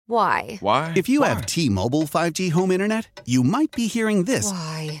Why? Why? If you have T-Mobile 5G home internet, you might be hearing this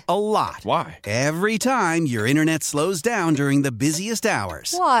Why? a lot. Why? Every time your internet slows down during the busiest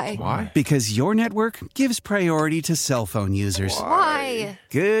hours. Why? Why? Because your network gives priority to cell phone users. Why?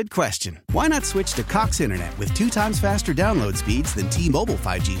 Good question. Why not switch to Cox Internet with 2 times faster download speeds than T-Mobile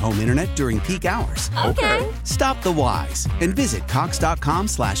 5G home internet during peak hours? Okay. Stop the whys and visit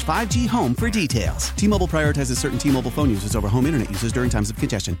cox.com/5G home for details. T-Mobile prioritizes certain T-Mobile phone users over home internet users during times of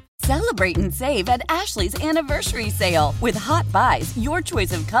congestion. Celebrate and save at Ashley's Anniversary Sale. With Hot Buys, your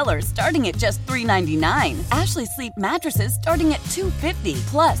choice of colors starting at just $3.99. Ashley Sleep mattresses starting at $2.50.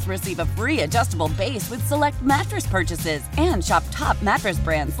 Plus, receive a free adjustable base with select mattress purchases. And shop top mattress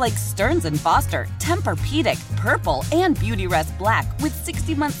brands like Stearns & Foster, Tempur-Pedic, Purple, and Beautyrest Black with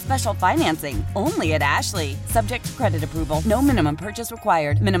 60-month special financing. Only at Ashley. Subject to credit approval. No minimum purchase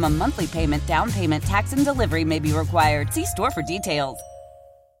required. Minimum monthly payment, down payment, tax, and delivery may be required. See store for details.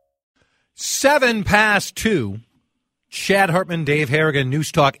 7 past 2. Chad Hartman, Dave Harrigan,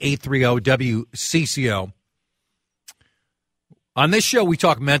 News Talk 830 WCCO. On this show, we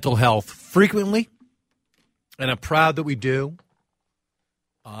talk mental health frequently, and I'm proud that we do.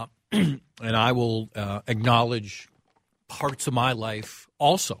 And I will acknowledge parts of my life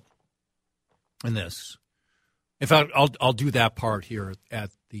also in this. In fact, I'll do that part here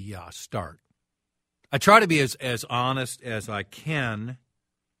at the start. I try to be as honest as I can.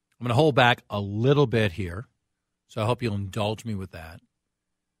 I'm going to hold back a little bit here, so I hope you'll indulge me with that.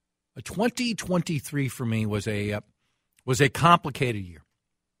 2023 for me was a complicated year.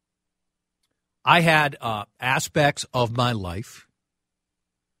 I had aspects of my life,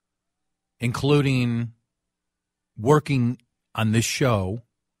 including working on this show,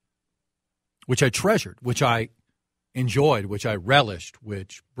 which I treasured, which I enjoyed, which I relished,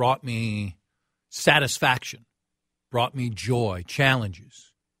 which brought me satisfaction, brought me joy, challenges.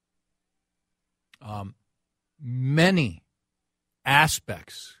 Many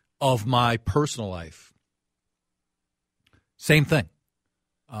aspects of my personal life, same thing,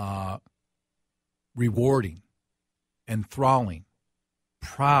 rewarding, enthralling,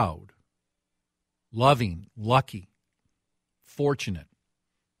 proud, loving, lucky, fortunate.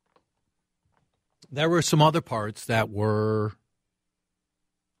 There were some other parts that were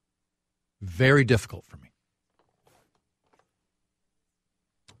very difficult for me.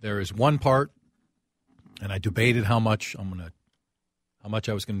 There is one part, and I debated how much I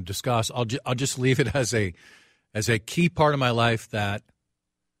was going to discuss. I'll just leave it as a key part of my life that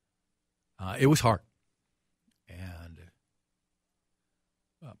it was hard, and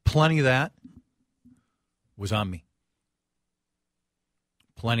plenty of that was on me.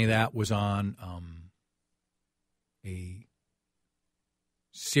 Plenty of that was on a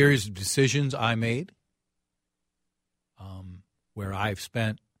series of decisions I made, where I've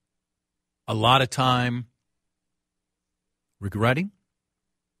spent a lot of time regretting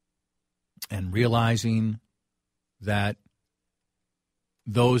and realizing that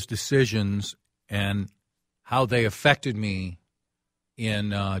those decisions and how they affected me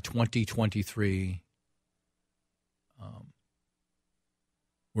in 2023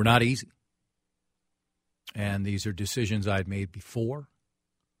 were not easy. And these are decisions I'd made before,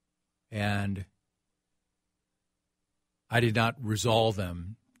 and I did not resolve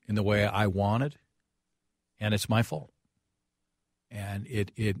them in the way I wanted, and it's my fault. And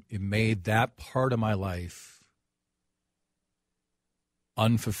it made that part of my life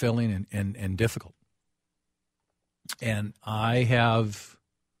unfulfilling and difficult. And I have,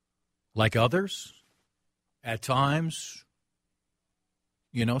 like others, at times,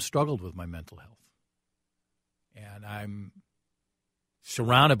 struggled with my mental health. And I'm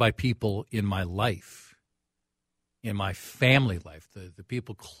surrounded by people in my life, in my family life, the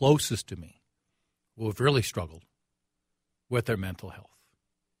people closest to me who have really struggled with their mental health.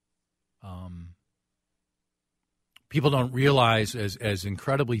 People don't realize, as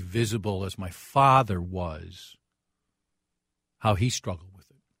incredibly visible as my father was, how he struggled with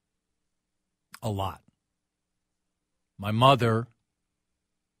it. A lot. My mother,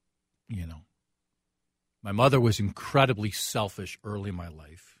 my mother was incredibly selfish early in my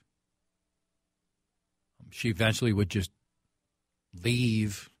life. She eventually would just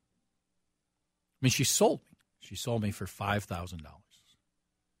leave. I mean, she sold me. She sold me for $5,000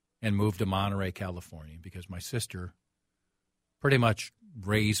 and moved to Monterey, California, because my sister pretty much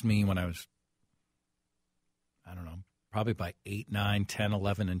raised me when I was, probably by 8, 9, 10,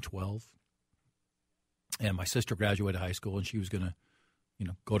 11, and 12. And my sister graduated high school, and she was going to,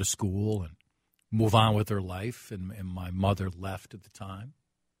 go to school and move on with her life. And my mother left at the time.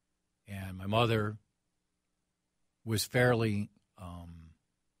 And my mother was fairly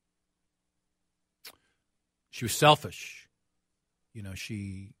she was selfish. You know,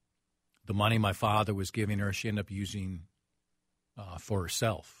 the money my father was giving her, she ended up using for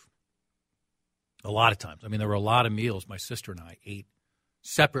herself. A lot of times. I mean, there were a lot of meals my sister and I ate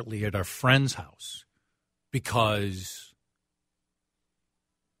separately at our friend's house because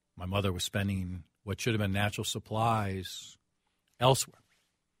my mother was spending what should have been natural supplies elsewhere.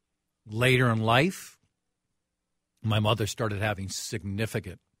 Later in life, my mother started having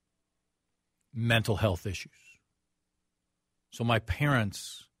significant mental health issues. So my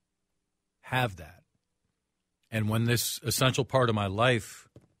parents have that. And when this essential part of my life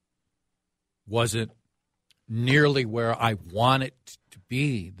wasn't nearly where I wanted to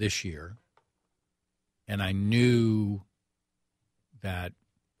be this year, and I knew that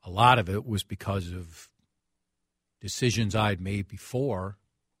a lot of it was because of decisions I had made before,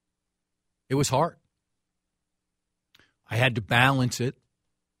 it was hard. I had to balance it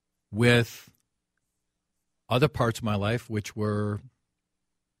with other parts of my life, which were,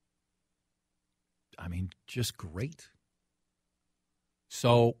 just great.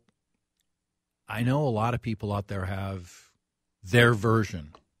 So I know a lot of people out there have their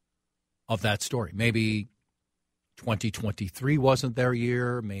version of that story. Maybe 2023 wasn't their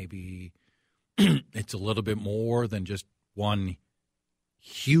year. Maybe it's a little bit more than just one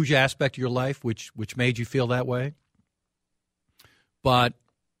huge aspect of your life which made you feel that way. But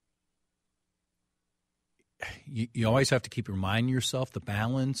you always have to keep reminding yourself the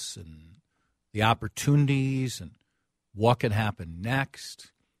balance and the opportunities and what can happen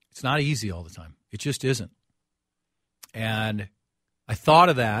next. It's not easy all the time. It just isn't. And I thought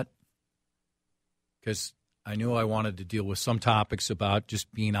of that because I knew I wanted to deal with some topics about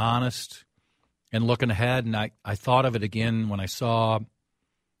just being honest and looking ahead. And I thought of it again when I saw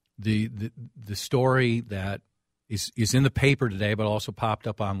the story that is in the paper today, but also popped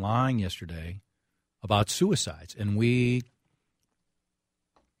up online yesterday about suicides. And we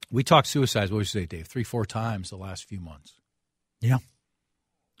talked suicides, what would you say, Dave, 3-4 times the last few months. Yeah.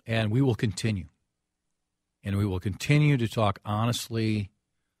 And we will continue. And we will continue to talk honestly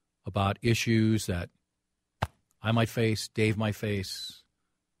about issues that I might face, Dave might face,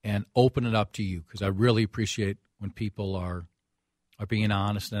 and open it up to you because I really appreciate when people are being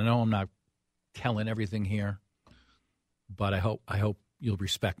honest. And I know I'm not telling everything here, but I hope you'll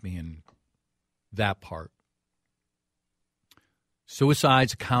respect me in that part.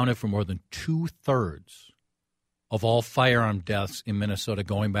 Suicides accounted for more than 2/3 of all firearm deaths in Minnesota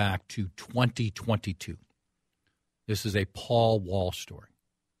going back to 2022. This is a Paul Wall story.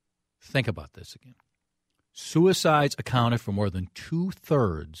 Think about this again. Suicides accounted for more than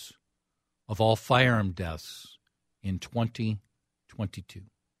 2/3 of all firearm deaths in 2022.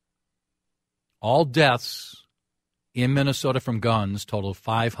 All deaths in Minnesota from guns totaled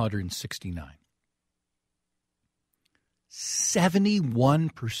 569.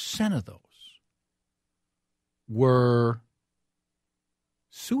 71% of those were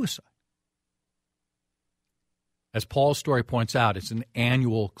suicide. As Paul's story points out, it's an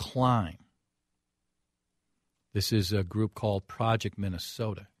annual climb. This is a group called Project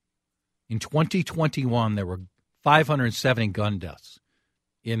Minnesota. In 2021, there were 570 gun deaths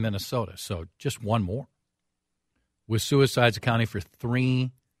in Minnesota, so just one more, with suicides accounting for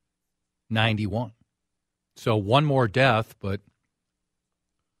 391. So one more death, but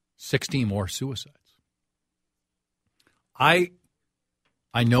 16 more suicides. I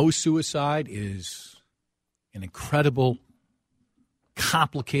know suicide is an incredible,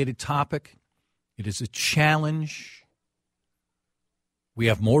 complicated topic. It is a challenge. We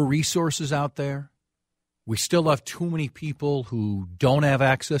have more resources out there. We still have too many people who don't have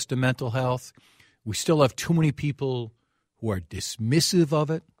access to mental health. We still have too many people who are dismissive of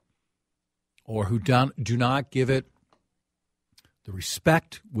it or who do not give it the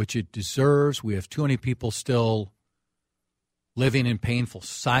respect which it deserves. We have too many people still living in painful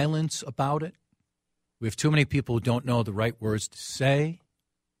silence about it. We have too many people who don't know the right words to say.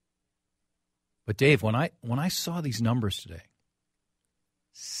 But Dave, when I saw these numbers today,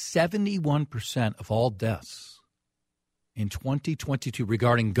 71% of all deaths in 2022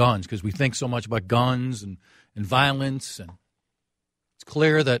 regarding guns, because we think so much about guns and violence, and it's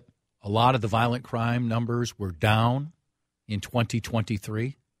clear that a lot of the violent crime numbers were down in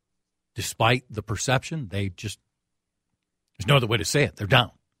 2023, despite the perception. There's no other way to say it. They're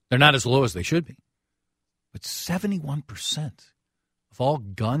down. They're not as low as they should be. But 71% of all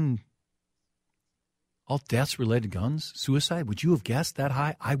deaths related to guns, suicide, would you have guessed that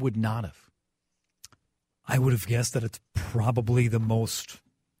high? I would not have. I would have guessed that it's probably the most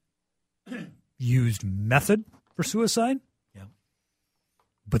used method for suicide. Yeah.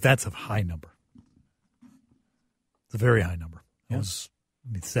 But that's a high number. It's a very high number. It Yeah. was,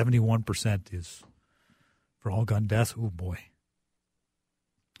 71% is for all gun deaths. Oh, boy.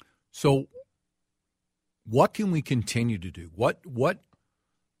 So what can we continue to do? What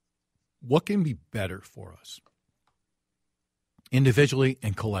can be better for us individually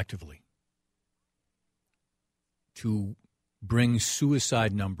and collectively to bring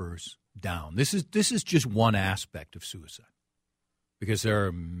suicide numbers down? This is just one aspect of suicide, because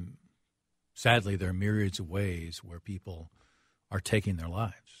sadly there are myriads of ways where people are taking their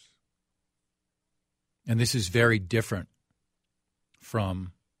lives. And this is very different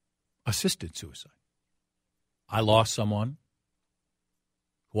from assisted suicide. I lost someone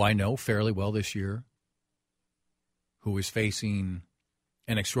who I know fairly well this year who was facing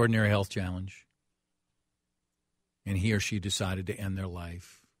an extraordinary health challenge, and he or she decided to end their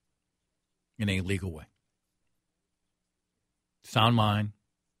life in a legal way. Sound mind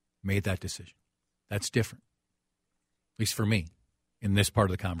made that decision. That's different, at least for me, in this part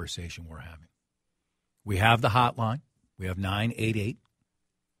of the conversation we're having. We have the hotline. We have 988.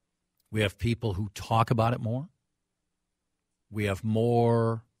 We have people who talk about it more. We have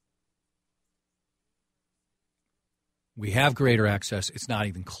more. We have greater access. It's not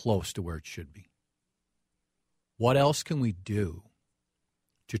even close to where it should be. What else can we do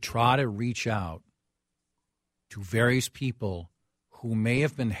to try to reach out to various people who may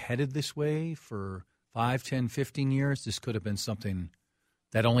have been headed this way for 5, 10, 15 years? This could have been something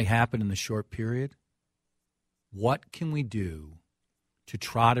that only happened in the short period. What can we do to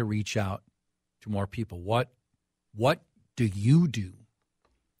try to reach out to more people? What do you do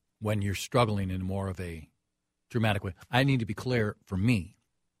when you're struggling in more of a dramatic way? I need to be clear, for me,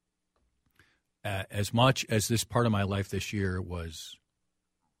 as much as this part of my life this year was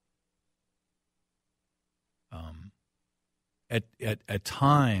at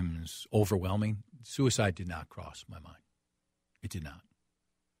times overwhelming, suicide did not cross my mind. It did not.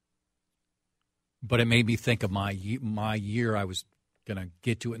 But it made me think of my year. I was going to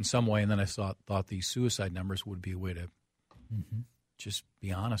get to it in some way, and then I thought these suicide numbers would be a way to just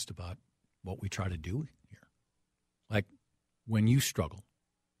be honest about what we try to do here. Like, when you struggle,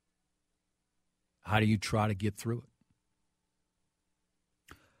 how do you try to get through it?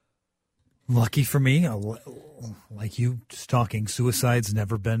 Lucky for me, like you just talking, suicide's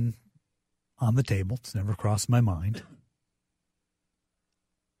never been on the table. It's never crossed my mind.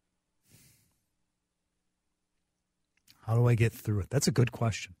 How do I get through it? That's a good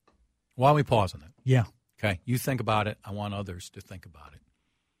question. Why don't we pause on that? Yeah. Okay. You think about it. I want others to think about it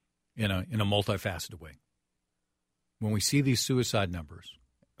in a multifaceted way. When we see these suicide numbers,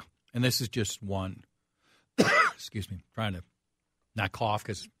 and this is just one, excuse me, trying to not cough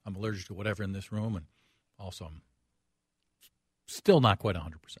because I'm allergic to whatever in this room, and also I'm still not quite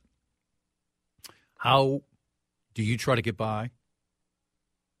 100%. How do you try to get by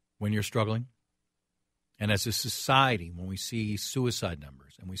when you're struggling? And as a society, when we see suicide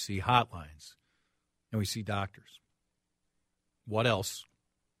numbers and we see hotlines and we see doctors, what else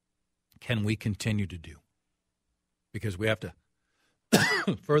can we continue to do? Because we have to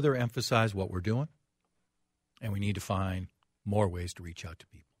further emphasize what we're doing, and we need to find more ways to reach out to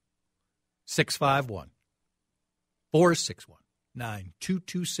people.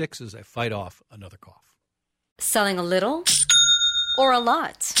 651-461-9226 as I fight off another cough. Selling a little or a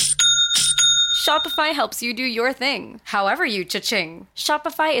lot? Shopify helps you do your thing, however you cha-ching.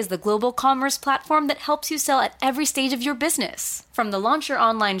 Shopify is the global commerce platform that helps you sell at every stage of your business. From the launch your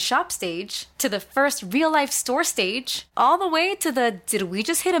online shop stage, to the first real-life store stage, all the way to the did we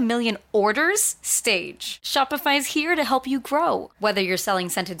just hit 1 million orders stage. Shopify's here to help you grow. Whether you're selling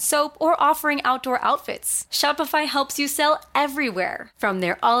scented soap or offering outdoor outfits, Shopify helps you sell everywhere. From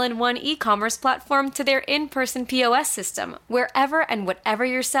their all-in-one e-commerce platform to their in-person POS system, wherever and whatever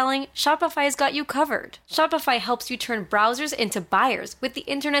you're selling, Shopify's got you covered. Shopify helps you turn browsers into buyers with the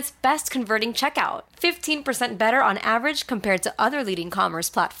internet's best converting checkout. 15% better on average compared to other leading commerce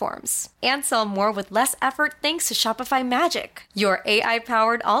platforms. And sell more with less effort thanks to Shopify Magic, your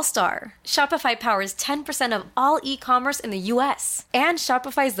AI-powered all-star. Shopify powers 10% of all e-commerce in the U.S. And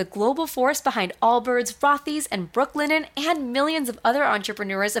Shopify is the global force behind Allbirds, Rothy's, and Brooklinen, and millions of other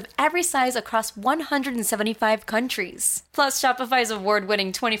entrepreneurs of every size across 175 countries. Plus, Shopify's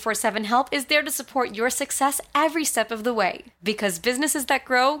award-winning 24/7 help is there to support your success every step of the way. Because businesses that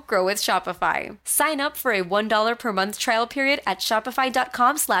grow, grow with Shopify. Sign up for a $1 per month trial period at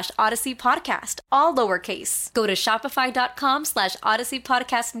shopify.com/Odyssey Podcast, all lowercase. Go to shopify.com/Odyssey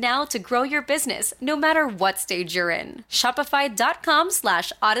Podcast now to grow your business, no matter what stage you're in.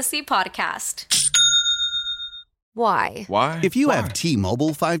 Shopify.com/Odyssey Podcast. Why? Why? If you have T-Mobile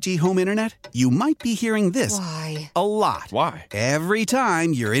 5G home internet, you might be hearing this Why? a lot. Why? Every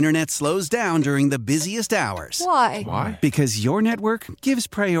time your internet slows down during the busiest hours. Why? Why? Because your network gives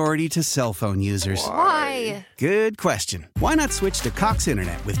priority to cell phone users. Why? Good question. Why not switch to Cox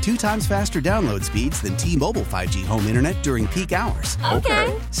Internet with 2 times faster download speeds than T-Mobile 5G home internet during peak hours?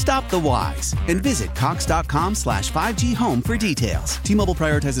 Okay. Stop the whys and visit cox.com/5G home for details. T-Mobile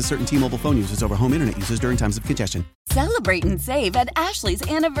prioritizes certain T-Mobile phone users over home internet users during times of congestion. Celebrate and save at Ashley's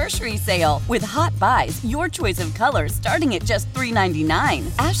Anniversary Sale. With Hot Buys, your choice of colors starting at just $3.99.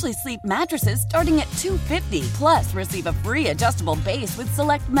 Ashley Sleep mattresses starting at $2.50. Plus, receive a free adjustable base with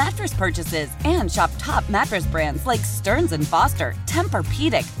select mattress purchases. And shop top mattress brands like Stearns & Foster,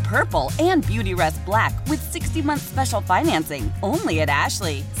 Tempur-Pedic, Purple, and Beautyrest Black with 60-month special financing. Only at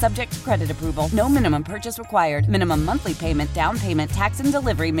Ashley. Subject to credit approval. No minimum purchase required. Minimum monthly payment, down payment, tax, and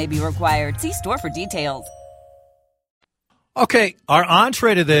delivery may be required. See store for details. Okay, our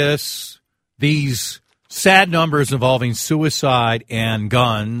entree to this, these sad numbers involving suicide and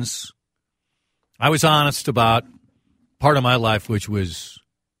guns. I was honest about part of my life, which was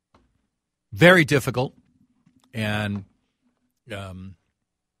very difficult, and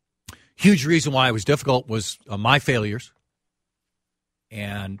huge reason why it was difficult was my failures,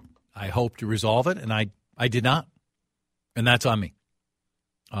 and I hoped to resolve it, and I did not, and that's on me.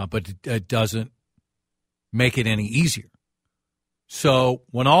 But it doesn't make it any easier. So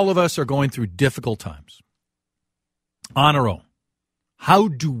when all of us are going through difficult times on our own, how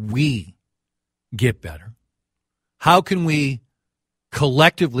do we get better? How can we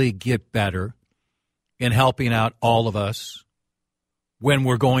collectively get better in helping out all of us when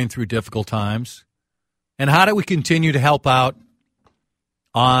we're going through difficult times? And how do we continue to help out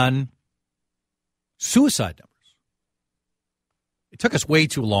on suicide numbers? It took us way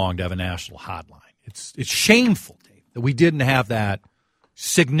too long to have a national hotline. It's shameful, Dave, that we didn't have that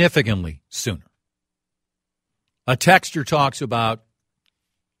significantly sooner. A texter talks about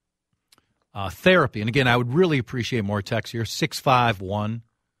therapy. And again, I would really appreciate more texts here,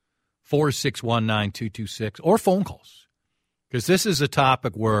 651-461-9226, or phone calls. Because this is a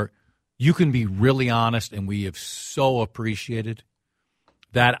topic where you can be really honest, and we have so appreciated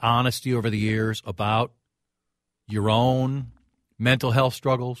that honesty over the years about your own mental health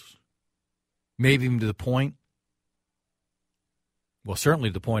struggles, maybe even to the point, well, certainly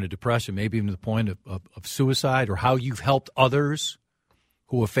to the point of depression, maybe even to the point of suicide, or how you've helped others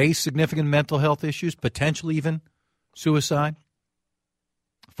who have faced significant mental health issues, potentially even suicide.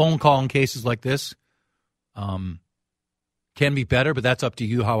 Phone call in cases like this can be better, but that's up to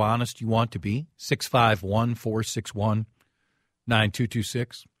you how honest you want to be.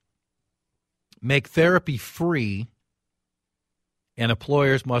 651-461-9226. Make therapy free, and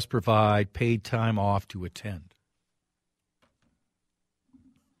employers must provide paid time off to attend.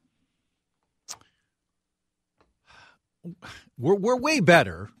 We're way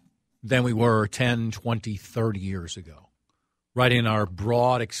better than we were 10, 20, 30 years ago, right, in our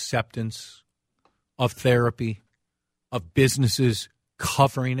broad acceptance of therapy, of businesses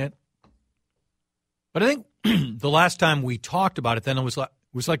covering it. But I think the last time we talked about it, then it was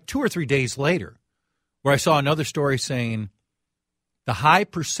like 2 or 3 days later, where I saw another story saying the high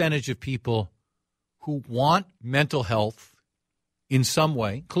percentage of people who want mental health in some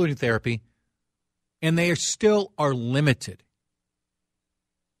way, including therapy, and they still are limited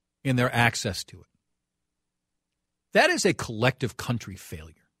in their access to it. That is a collective country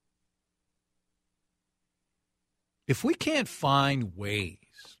failure. If we can't find ways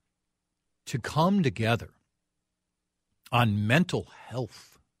to come together on mental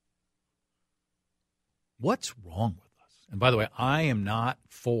health, what's wrong with us? And by the way, I'm not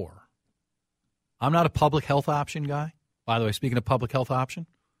a public health option guy. By the way, speaking of public health option,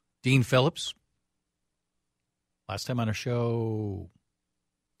 Dean Phillips, last time on our show,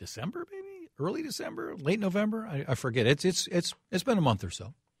 December, maybe early December, late November. I forget. It's been a month or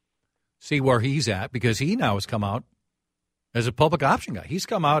so. See where he's at, because he now has come out as a public option guy. He's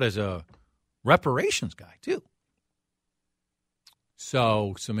come out as a reparations guy too.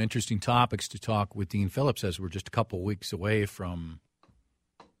 So some interesting topics to talk with Dean Phillips as we're just a couple of weeks away from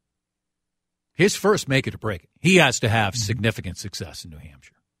his first make it or break it. He has to have significant success in New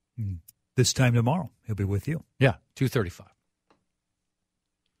Hampshire. This time tomorrow, he'll be with you. Yeah, 2:35.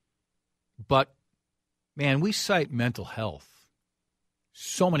 But, man, we cite mental health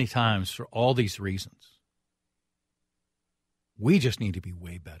so many times for all these reasons. We just need to be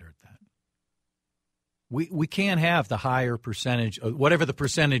way better at that. We can't have the higher percentage, whatever the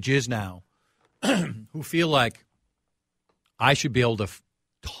percentage is now, who feel like I should be able to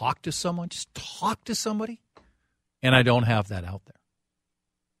talk to someone, just talk to somebody, And I don't have that out there.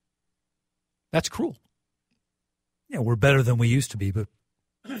 That's cruel. Yeah, we're better than we used to be, but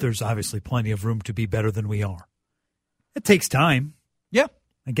there's obviously plenty of room to be better than we are. It takes time. Yeah.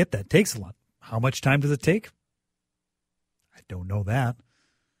 I get that. It takes a lot. How much time does it take? I don't know that.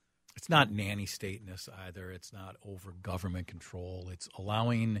 It's not nanny stateness either. It's not over government control. It's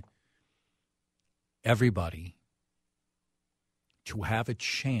allowing everybody to have a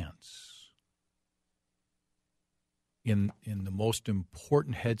chance in the most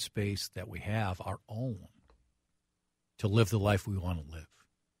important headspace that we have, our own, to live the life we want to live.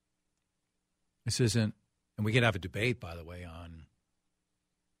 This isn't, and we can have a debate, by the way, on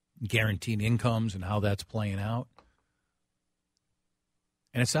guaranteed incomes and how that's playing out.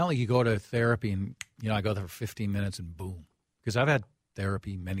 And it's not like you go to therapy and, I go there for 15 minutes and boom. Because I've had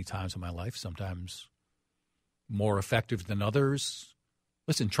therapy many times in my life, sometimes more effective than others.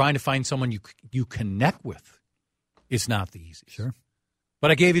 Listen, trying to find someone you connect with is not the easiest. Sure.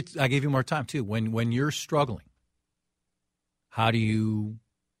 But I gave you more time, too. When you're struggling, how do you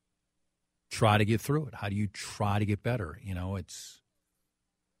try to get through it? How do you try to get better? It's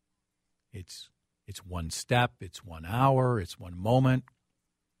one step, it's 1 hour, it's one moment.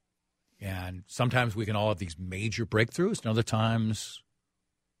 And sometimes we can all have these major breakthroughs, and other times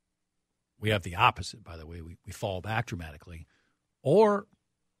we have the opposite, by the way. We fall back dramatically. Or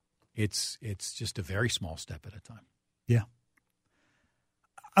it's just a very small step at a time. Yeah.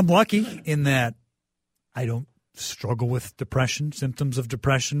 I'm lucky in that I don't struggle with depression, symptoms of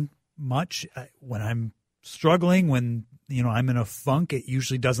depression much. When I'm struggling, when I'm in a funk, it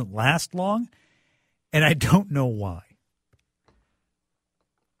usually doesn't last long, and I don't know why.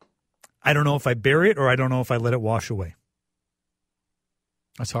 I don't know if I bury it or I don't know if I let it wash away.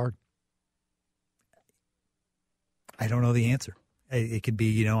 That's hard. I don't know the answer. It could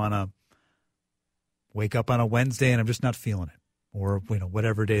be, wake up on a Wednesday and I'm just not feeling it. Or,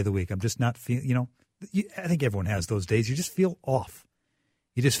 whatever day of the week. I'm just not feeling, I think everyone has those days. You just feel off.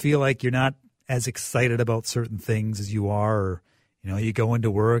 You just feel like you're not as excited about certain things as you are. Or, you go into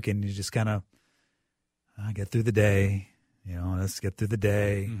work and you just kind of get through the day. Let's get through the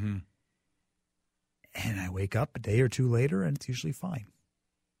day. Mm-hmm. And I wake up a day or two later, and it's usually fine.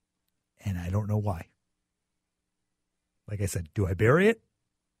 And I don't know why. Like I said, do I bury it?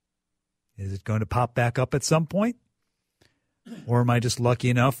 Is it going to pop back up at some point? Or am I just lucky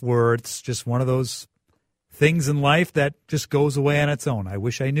enough where it's just one of those things in life that just goes away on its own? I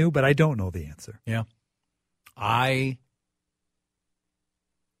wish I knew, but I don't know the answer. Yeah. I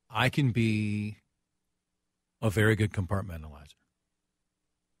can be a very good compartmentalizer.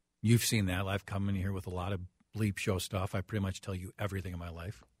 You've seen that. I've come in here with a lot of bleep show stuff. I pretty much tell you everything in my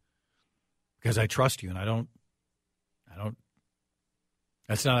life because I trust you, and I don't.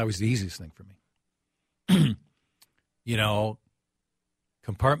 That's not always the easiest thing for me.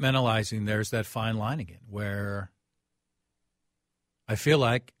 Compartmentalizing, there's that fine line again where I feel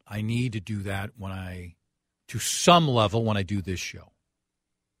like I need to do that to some level, when I do this show.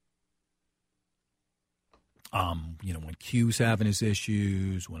 When Q's having his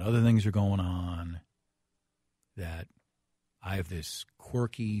issues, when other things are going on, that I have this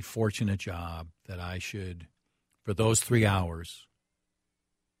quirky, fortunate job that I should, for those 3 hours,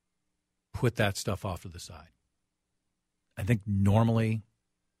 put that stuff off to the side. I think normally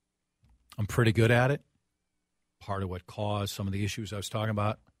I'm pretty good at it. Part of what caused some of the issues I was talking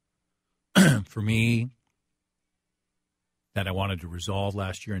about for me that I wanted to resolve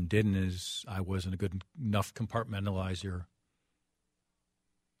last year and didn't is I wasn't a good enough compartmentalizer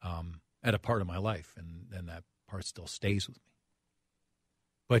at a part of my life, and that part still stays with me.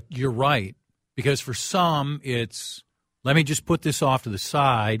 But you're right, because for some it's, let me just put this off to the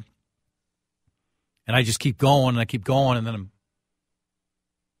side, and I just keep going, and I keep going, and then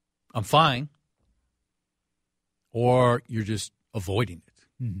I'm fine. Or you're just avoiding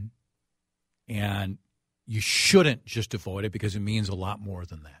it. Mm-hmm. And you shouldn't just avoid it because it means a lot more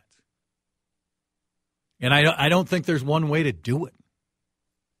than that. And I don't think there's one way to do it.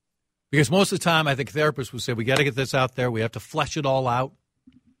 Because most of the time I think therapists would say, we got to get this out there. We have to flesh it all out.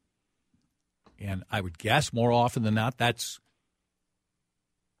 And I would guess more often than not that's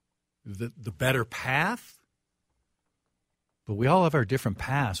the better path. But we all have our different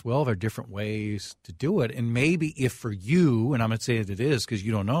paths. We all have our different ways to do it. And maybe if for you, and I'm going to say that it is because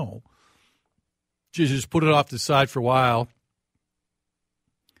you don't know, just put it off to the side for a while,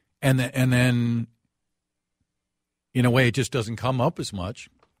 and then in a way it just doesn't come up as much.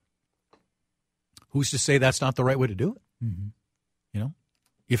 Who's to say that's not the right way to do it? Mm-hmm.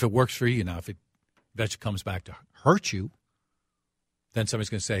 If it works for you. Now, if it eventually comes back to hurt you, then somebody's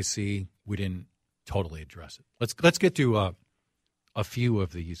going to say, see, we didn't totally address it. Let's get to a few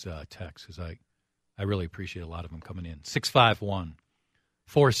of these texts, because I really appreciate a lot of them coming in.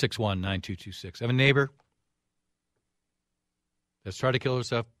 651-461-9226. I have a neighbor that's tried to kill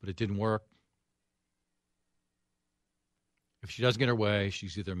herself, but it didn't work. If she doesn't get her way,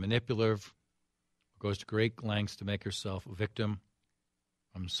 she's either manipulative or goes to great lengths to make herself a victim.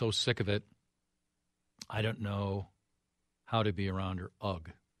 I'm so sick of it. I don't know how to be around her. Ugh.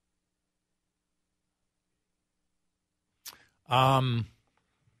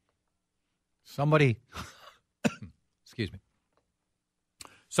 Somebody, excuse me.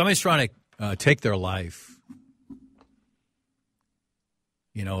 Somebody's trying to take their life.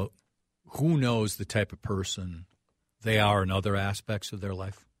 You know, who knows the type of person they are in other aspects of their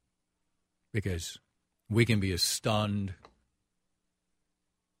life? Because we can be as stunned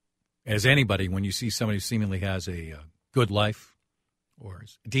as anybody when you see somebody who seemingly has a good life or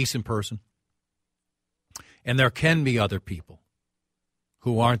is a decent person. And there can be other people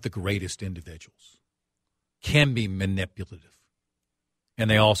who aren't the greatest individuals, can be manipulative,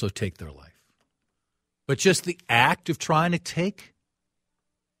 and they also take their life. But just the act of trying to take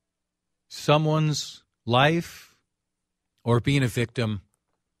someone's life or being a victim,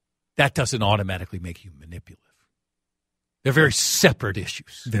 that doesn't automatically make you manipulative. They're very separate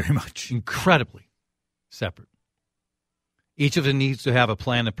issues. Very much. Incredibly separate. Each of them needs to have a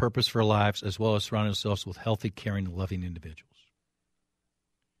plan and purpose for our lives, as well as surround ourselves with healthy, caring, and loving individuals.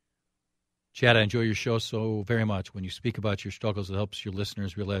 Chad, I enjoy your show so very much. When you speak about your struggles, it helps your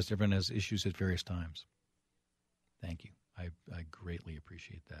listeners realize everyone has issues at various times. Thank you. I greatly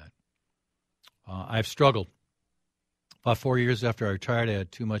appreciate that. I've struggled. About 4 years after I retired, I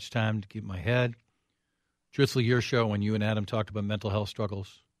had too much time to keep my head. Truthfully, your show, when you and Adam talked about mental health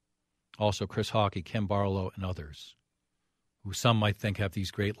struggles, also Chris Hockey, Ken Barlow, and others, who some might think have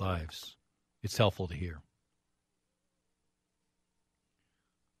these great lives, it's helpful to hear.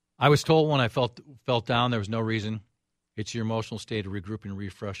 I was told when I felt down there was no reason. It's your emotional state of regrouping and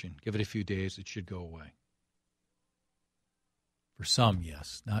refreshing. Give it a few days, it should go away. For some,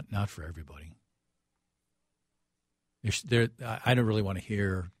 yes, not for everybody. I don't really want to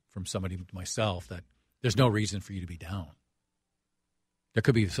hear from somebody myself that there's no reason for you to be down. There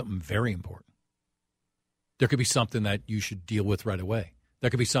could be something very important. There could be something that you should deal with right away. There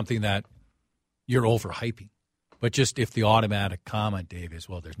could be something that you're overhyping. But just if the automatic comment, Dave, is,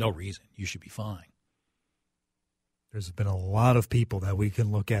 well, there's no reason, you should be fine. There's been a lot of people that we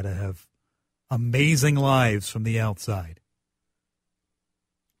can look at that have amazing lives from the outside.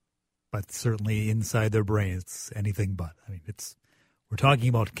 But certainly inside their brain, it's anything but. I mean, we're talking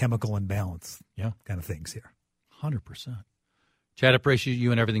about chemical imbalance kind of things here. 100%. Chad, I appreciate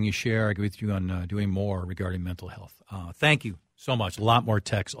you and everything you share. I agree with you on doing more regarding mental health. Thank you so much. A lot more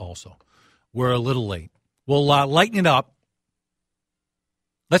texts also. We're a little late. We'll lighten it up.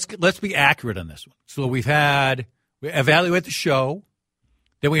 Let's be accurate on this one. So we evaluate the show.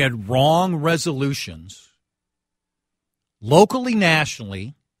 Then we had wrong resolutions. Locally,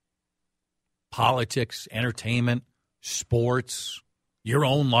 nationally, politics, entertainment, sports, your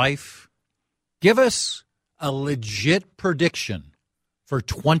own life. Give us a legit prediction for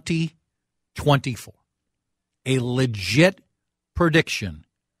 2024. A legit prediction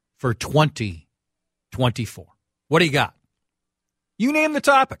for 2024. What do you got? You name the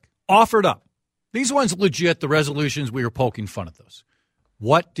topic. Offer it up. These ones legit, the resolutions, we were poking fun at those.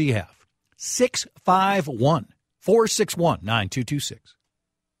 What do you have? 651-461-9226.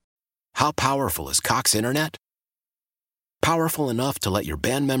 How powerful is Cox Internet? Powerful enough to let your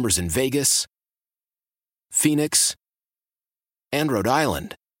band members in Vegas, Phoenix, and Rhode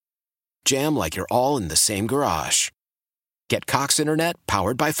Island jam like you're all in the same garage. Get Cox Internet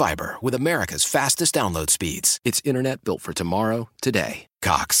powered by fiber with America's fastest download speeds. It's internet built for tomorrow, today.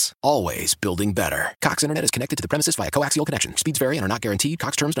 Cox, always building better. Cox Internet is connected to the premises via coaxial connection. Speeds vary and are not guaranteed.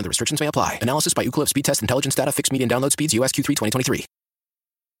 Cox terms and other restrictions may apply. Analysis by Ookla Speed Test Intelligence Data. Fixed median download speeds. US Q3 2023.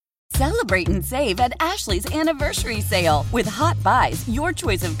 Celebrate and save at Ashley's Anniversary Sale. With Hot Buys, your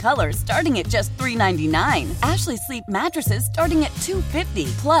choice of colors starting at just $3.99. Ashley Sleep mattresses starting at $2.50.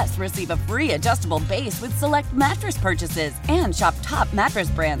 Plus, receive a free adjustable base with select mattress purchases. And shop top mattress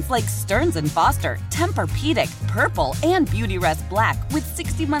brands like Stearns & Foster, Tempur-Pedic, Purple, and Beautyrest Black with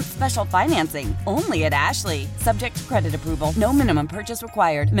 60-month special financing. Only at Ashley. Subject to credit approval. No minimum purchase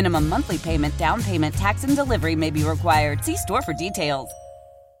required. Minimum monthly payment, down payment, tax, and delivery may be required. See store for details.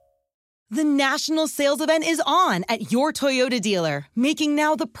 The national sales event is on at your Toyota dealer, making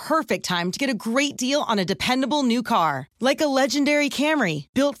now the perfect time to get a great deal on a dependable new car. Like a legendary Camry,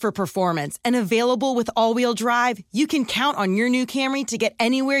 built for performance and available with all-wheel drive, you can count on your new Camry to get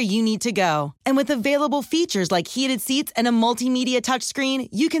anywhere you need to go. And with available features like heated seats and a multimedia touchscreen,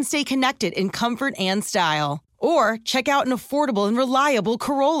 you can stay connected in comfort and style. Or check out an affordable and reliable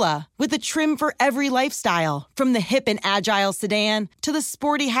Corolla with a trim for every lifestyle, from the hip and agile sedan to the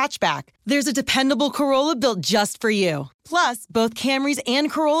sporty hatchback. There's a dependable Corolla built just for you. Plus, both Camrys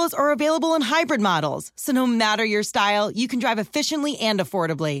and Corollas are available in hybrid models, so no matter your style, you can drive efficiently and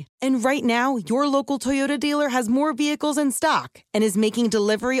affordably. And right now, your local Toyota dealer has more vehicles in stock and is making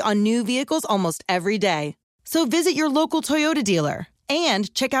delivery on new vehicles almost every day. So visit your local Toyota dealer.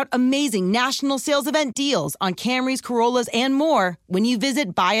 And check out amazing national sales event deals on Camrys, Corollas, and more when you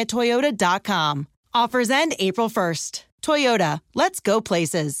visit buyatoyota.com. Offers end April 1st. Toyota, let's go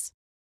places.